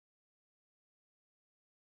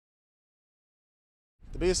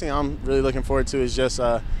biggest thing I'm really looking forward to is just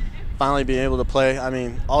finally being able to play. I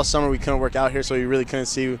mean, all summer we couldn't work out here, so we really couldn't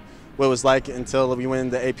see what it was like until we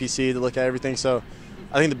went into APC to look at everything. So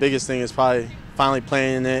I think the biggest thing is probably finally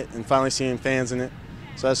playing in it and finally seeing fans in it.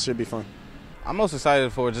 So that should be fun. I'm most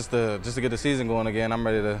excited for just to get the season going again. I'm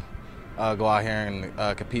ready to go out here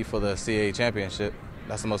and compete for the CAA championship.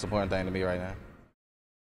 That's the most important thing to me right now.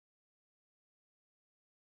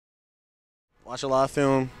 Watch a lot of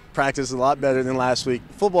film, practice a lot better than last week.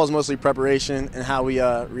 Football is mostly preparation and how we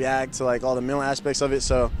react to like all the mental aspects of it.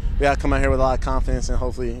 So we got to come out here with a lot of confidence and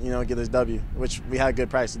hopefully, get this W, which we had good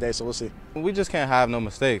practice today, so we'll see. We just can't have no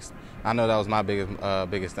mistakes. I know that was my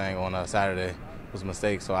biggest thing on Saturday was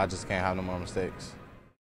mistakes, so I just can't have no more mistakes.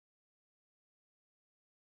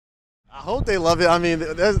 I hope they love it. I mean,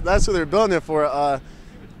 that's what they're building it for.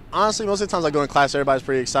 Honestly, most of the times I go in class, everybody's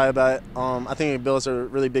pretty excited about it. I think it builds a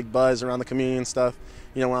really big buzz around the community and stuff.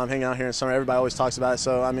 When I'm hanging out here in summer, everybody always talks about it.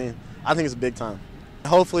 So, I mean, I think it's a big time.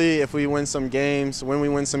 Hopefully, if we win some games, when we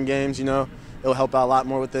win some games, it'll help out a lot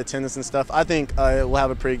more with the attendance and stuff. I think we'll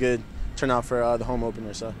have a pretty good turnout for the home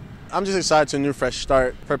opener. So, I'm just excited to a new, fresh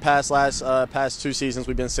start. For past 2 seasons,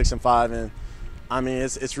 we've been 6-5, and I mean,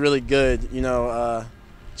 it's really good.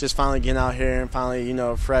 Just finally getting out here and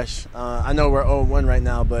finally, fresh. I know we're 0-1 right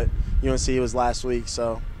now, but UNC was last week,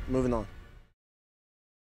 so moving on.